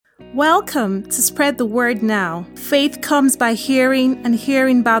Welcome to Spread the Word Now. Faith comes by hearing, and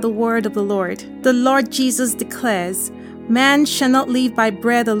hearing by the word of the Lord. The Lord Jesus declares, "Man shall not live by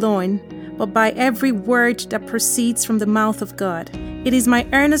bread alone, but by every word that proceeds from the mouth of God." It is my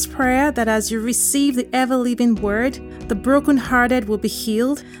earnest prayer that as you receive the ever-living word, the brokenhearted will be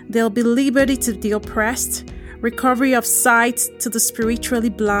healed, there will be liberty to the oppressed, recovery of sight to the spiritually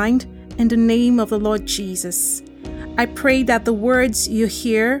blind, in the name of the Lord Jesus. I pray that the words you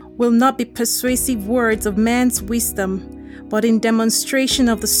hear will not be persuasive words of man's wisdom, but in demonstration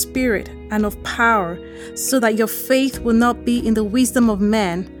of the Spirit and of power, so that your faith will not be in the wisdom of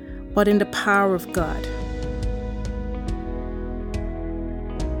man, but in the power of God.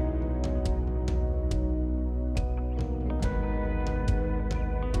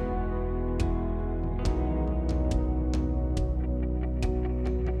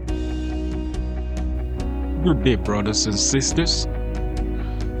 Good day, brothers and sisters.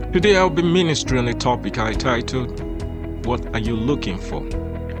 Today I'll be ministering on a topic I titled, "What Are You Looking For?"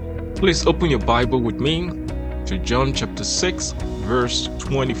 Please open your Bible with me to John chapter 6, verse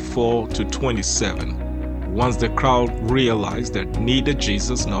 24 to 27. Once the crowd realized that neither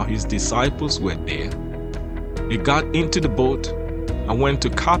Jesus nor his disciples were there, they got into the boat and went to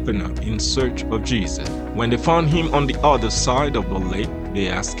Capernaum in search of Jesus. When they found him on the other side of the lake, they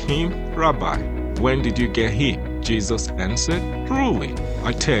asked him, "Rabbi, when did you get here?" Jesus answered, "Truly,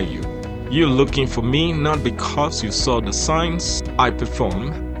 I tell you, you're looking for me not because you saw the signs I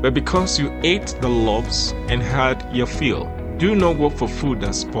performed, but because you ate the loaves and had your fill. Do not work for food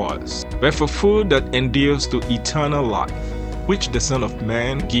that spoils, but for food that endures to eternal life, which the Son of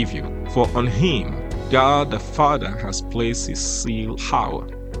Man give you. For on him God the Father has placed his seal power."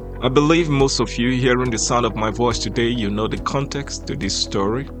 I believe most of you hearing the sound of my voice today, you know the context to this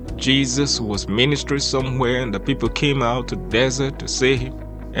story. Jesus was ministering somewhere and the people came out to the desert to see him.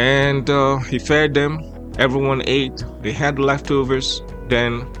 And he fed them. Everyone ate. They had leftovers.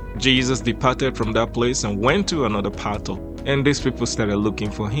 Then Jesus departed from that place and went to another part of it. And these people started looking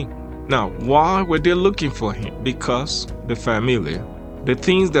for him. Now, why were they looking for him? Because the familiar, the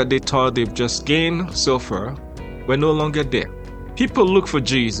things that they thought they've just gained so far, were no longer there. People look for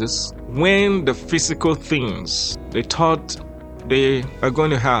Jesus when the physical things they thought they are going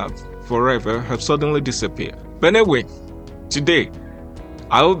to have forever have suddenly disappeared. But anyway, today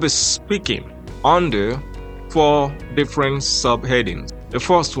I will be speaking under 4 different subheadings. The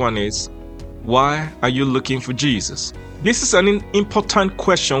first one is, why are you looking for Jesus? This is an important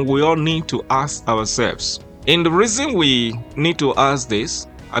question we all need to ask ourselves. And the reason we need to ask this,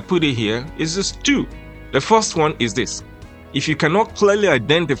 I put it here, is just 2. The first one is this. If you cannot clearly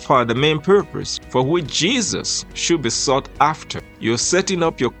identify the main purpose for which Jesus should be sought after, you're setting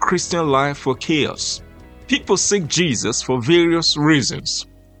up your Christian life for chaos. People seek Jesus for various reasons.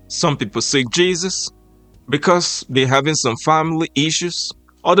 Some people seek Jesus because they're having some family issues.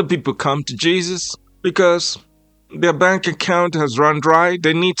 Other people come to Jesus because their bank account has run dry,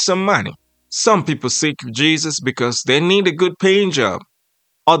 they need some money. Some people seek Jesus because they need a good paying job.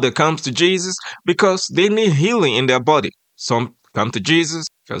 Others come to Jesus because they need healing in their body. Some come to Jesus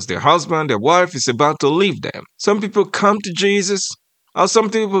because their husband, their wife is about to leave them. Some people come to Jesus, or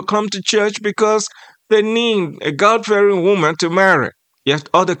some people come to church because they need a God-fearing woman to marry. Yet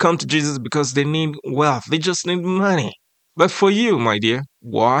others come to Jesus because they need wealth. They just need money. But for you, my dear,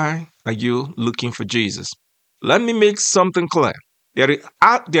 why are you looking for Jesus? Let me make something clear. There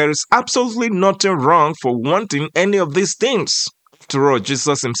is absolutely nothing wrong for wanting any of these things. After all,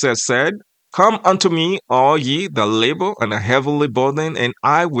 Jesus himself said, "Come unto me, all ye that labor and are heavily burdened, and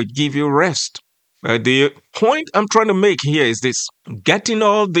I will give you rest." The point I'm trying to make here is this. Getting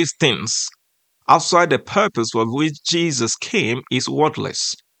all these things outside the purpose for which Jesus came is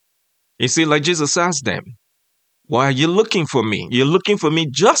worthless. You see, like Jesus asked them, "Why are you looking for me?" You're looking for me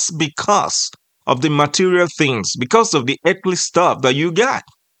just because of the material things, because of the earthly stuff that you got.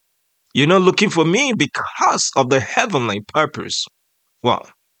 You're not looking for me because of the heavenly purpose. Well,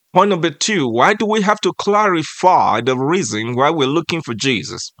 point number 2, why do we have to clarify the reason why we're looking for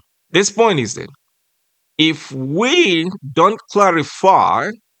Jesus? This point is that if we don't clarify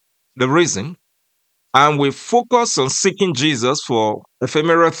the reason and we focus on seeking Jesus for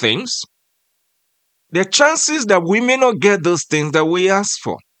ephemeral things, there are chances that we may not get those things that we ask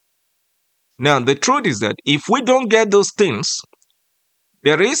for. Now, the truth is that if we don't get those things,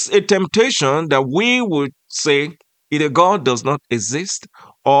 there is a temptation that we would say either God does not exist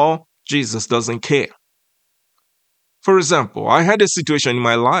or Jesus doesn't care. For example, I had a situation in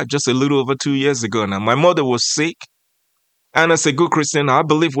my life just a little over 2 years ago now. My mother was sick, and as a good Christian, I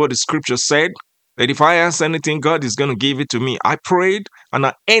believe what the scripture said, that if I ask anything, God is going to give it to me. I prayed and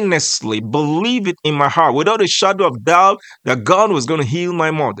I earnestly believe it in my heart without a shadow of doubt that God was going to heal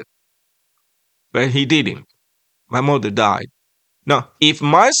my mother. But he didn't. My mother died. Now, if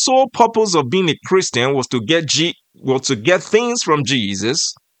my sole purpose of being a Christian was to get things from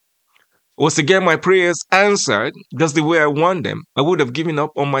Jesus, was to get my prayers answered just the way I want them, I would have given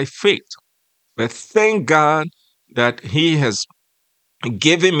up on my faith. But thank God that he has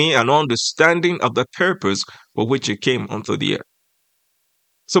given me an understanding of the purpose for which he came onto the earth.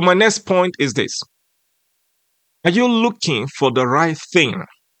 So my next point is this. Are you looking for the right thing?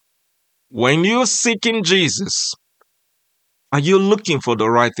 When you're seeking Jesus, are you looking for the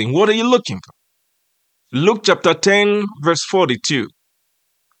right thing? What are you looking for? Luke chapter 10, verse 42.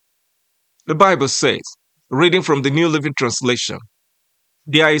 The Bible says, reading from the New Living Translation,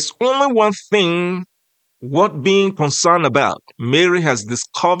 there is only one thing worth being concerned about. Mary has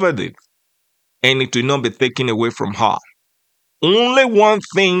discovered it, and it will not be taken away from her. Only one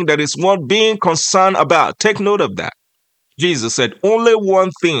thing that is worth being concerned about. Take note of that. Jesus said, only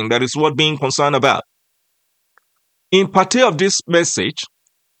one thing that is worth being concerned about. In part of this message,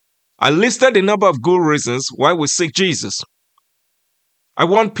 I listed a number of good reasons why we seek Jesus. I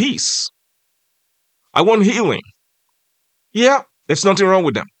want peace. I want healing. Yeah, there's nothing wrong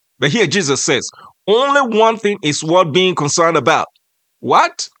with them. But here Jesus says, only one thing is worth being concerned about.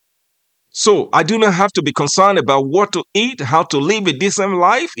 What? So I do not have to be concerned about what to eat, how to live a decent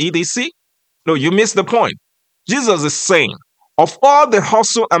life, etc. No, you missed the point. Jesus is saying, of all the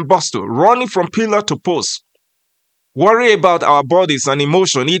hustle and bustle, running from pillar to post, worry about our bodies and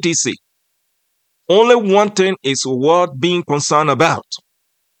emotion, etc. Only one thing is worth being concerned about.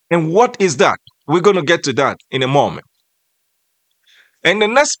 And what is that? We're going to get to that in a moment. And the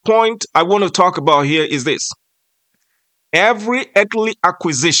next point I want to talk about here is this. Every earthly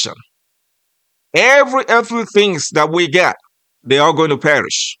acquisition, every earthly things that we get, they are going to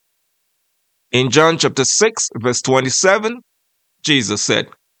perish. In John chapter 6, verse 27, Jesus said,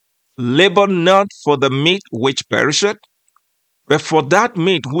 labor not for the meat which perisheth, but for that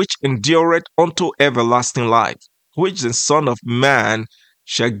meat which endureth unto everlasting life, which the Son of Man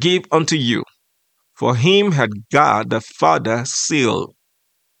shall give unto you. For him had God the Father sealed.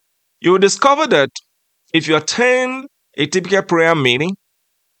 You will discover that if you attend a typical prayer meeting,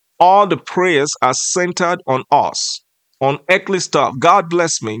 all the prayers are centered on us, on earthly stuff. God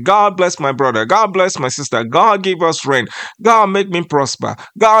bless me. God bless my brother. God bless my sister. God give us rain. God make me prosper.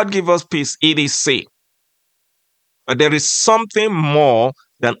 God give us peace. etc. But there is something more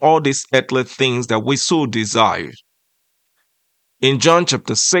than all these earthly things that we so desire. In John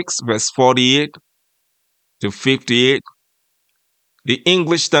chapter 6, verse 48 to 58, the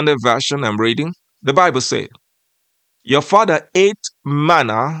English Standard Version I'm reading, the Bible said, your father ate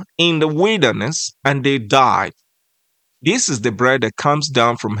manna in the wilderness and they died. This is the bread that comes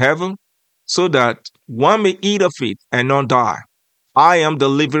down from heaven so that one may eat of it and not die. I am the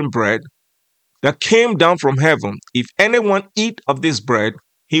living bread that came down from heaven. If anyone eat of this bread,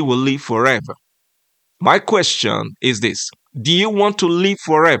 he will live forever. My question is this. Do you want to live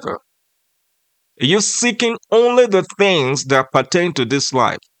forever? Are you seeking only the things that pertain to this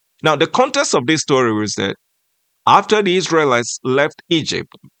life? Now, the context of this story is that after the Israelites left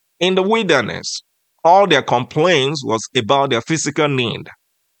Egypt in the wilderness, all their complaints was about their physical need.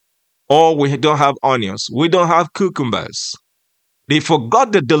 Oh, we don't have onions. We don't have cucumbers. They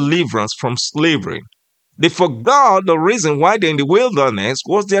forgot the deliverance from slavery. They forgot the reason why they're in the wilderness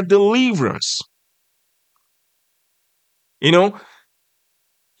was their deliverance.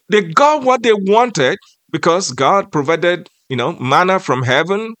 They got what they wanted because God provided, manna from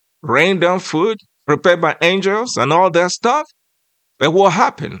heaven, rain down food, prepared by angels and all that stuff. But what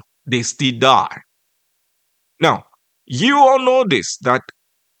happened? They still die. Now, you all know this, that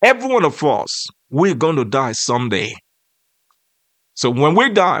every one of us, we're going to die someday. So when we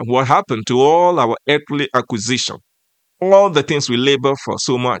die, what happened to all our earthly acquisition? All the things we labor for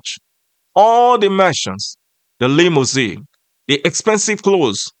so much. All the mansions, the limousine, the expensive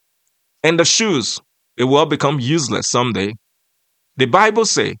clothes, and the shoes, they will become useless someday. The Bible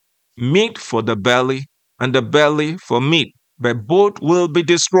says, meat for the belly and the belly for meat, but both will be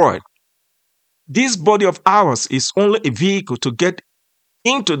destroyed. This body of ours is only a vehicle to get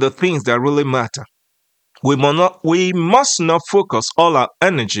into the things that really matter. We must not focus all our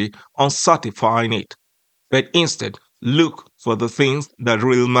energy on satisfying it, but instead look for the things that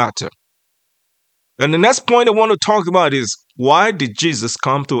really matter. And the next point I want to talk about is, why did Jesus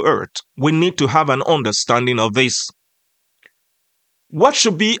come to earth? We need to have an understanding of this. What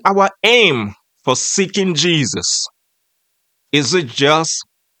should be our aim for seeking Jesus? Is it just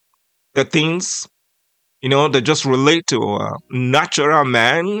the things That just relate to a natural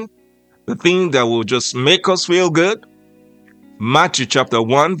man, the thing that will just make us feel good. Matthew chapter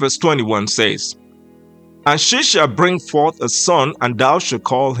 1 verse 21 says, "And she shall bring forth a son, and thou shalt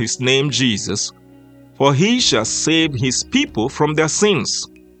call his name Jesus, for he shall save his people from their sins."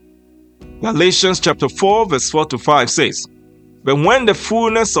 Galatians chapter 4 verse 4 to 5 says, "But when the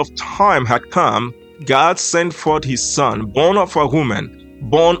fullness of time had come, God sent forth his son, born of a woman,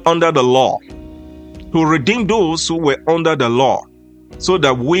 born under the law, to redeem those who were under the law, so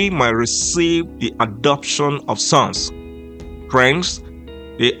that we might receive the adoption of sons." Friends,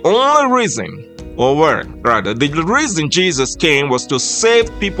 the reason Jesus came was to save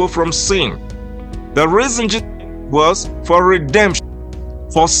people from sin. The reason Jesus was for redemption,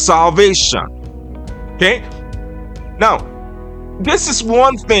 for salvation. Okay? Now, this is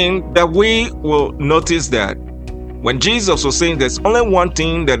one thing that we will notice, that when Jesus was saying there's only one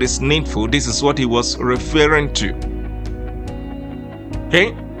thing that is needful, this is what he was referring to.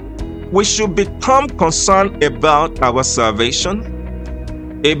 Okay? We should become concerned about our salvation,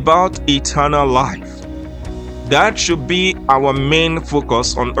 about eternal life. That should be our main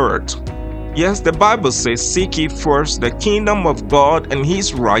focus on earth. Yes, the Bible says, "Seek ye first the kingdom of God and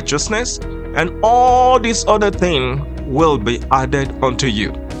his righteousness, and all these other things will be added unto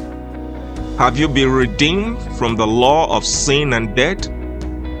you." Have you been redeemed from the law of sin and death?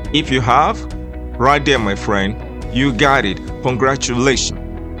 If you have, right there, my friend, you got it. Congratulations.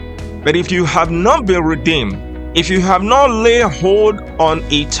 But if you have not been redeemed, if you have not laid hold on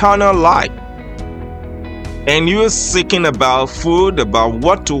eternal life, and you're seeking about food, about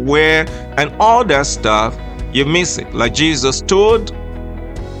what to wear, and all that stuff, you miss it. Like Jesus told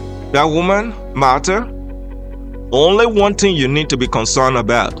that woman, Martha, only one thing you need to be concerned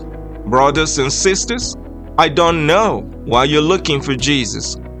about. Brothers and sisters, I don't know why you're looking for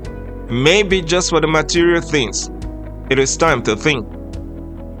Jesus. Maybe just for the material things. It is time to think.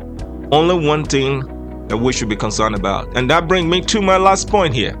 Only one thing that we should be concerned about. And that brings me to my last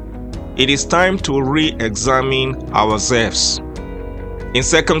point here. It is time to re-examine ourselves. In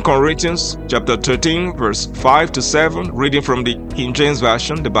 2 Corinthians chapter 13 verse 5 to 7, reading from the King James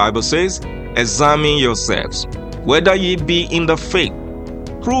Version, the Bible says, "Examine yourselves, whether ye be in the faith.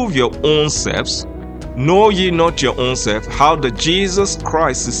 Prove your own selves. Know ye not your own self, how that Jesus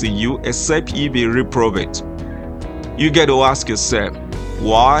Christ is in you, except ye be reprobate." You get to ask yourself,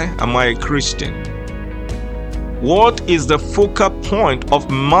 why am I a Christian? What is the focal point of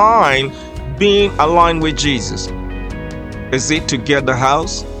mine being aligned with Jesus? Is it to get the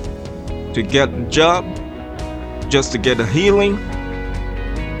house? To get the job? Just to get a healing?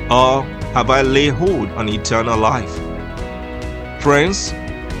 Or have I laid hold on eternal life? Friends,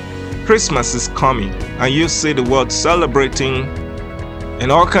 Christmas is coming, and you see the world celebrating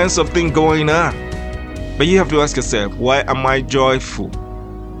and all kinds of things going on. But you have to ask yourself, why am I joyful?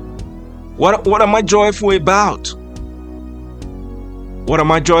 What am I joyful about? What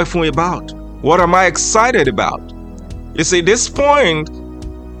am I joyful about? What am I excited about? You see, this point,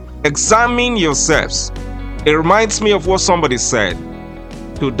 examine yourselves. It reminds me of what somebody said.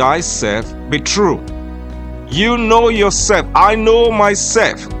 To thyself be true. You know yourself. I know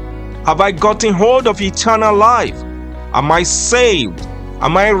myself. Have I gotten hold of eternal life? Am I saved?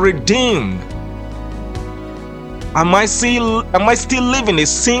 Am I redeemed? Am I still living a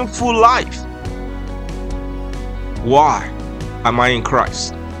sinful life? Why am I in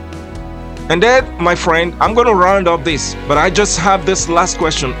Christ? And then, my friend, I'm going to round up this, but I just have this last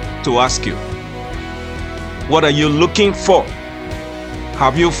question to ask you. What are you looking for?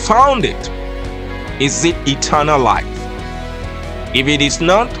 Have you found it? Is it eternal life? If it is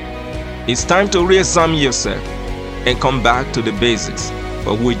not, it's time to re-examine yourself and come back to the basics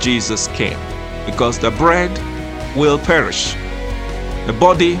for which Jesus came. Because the bread will perish, the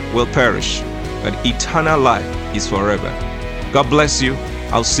body will perish, but eternal life is forever. God bless you.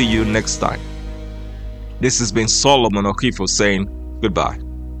 I'll see you next time. This has been Solomon Okifo saying goodbye.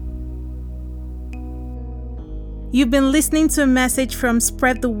 You've been listening to a message from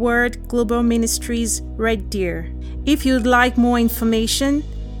Spread the Word Global Ministries, Red Deer. If you'd like more information,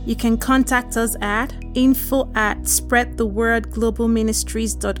 you can contact us at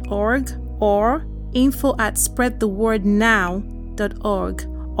info@spreadthewordglobalministries.org or info@spreadthewordnow.org,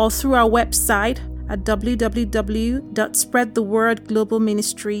 or through our website at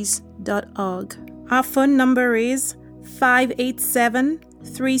www.spreadthewordglobalministries.org. Our phone number is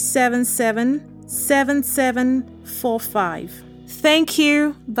 587-377-7745. Thank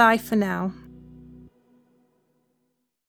you. Bye for now.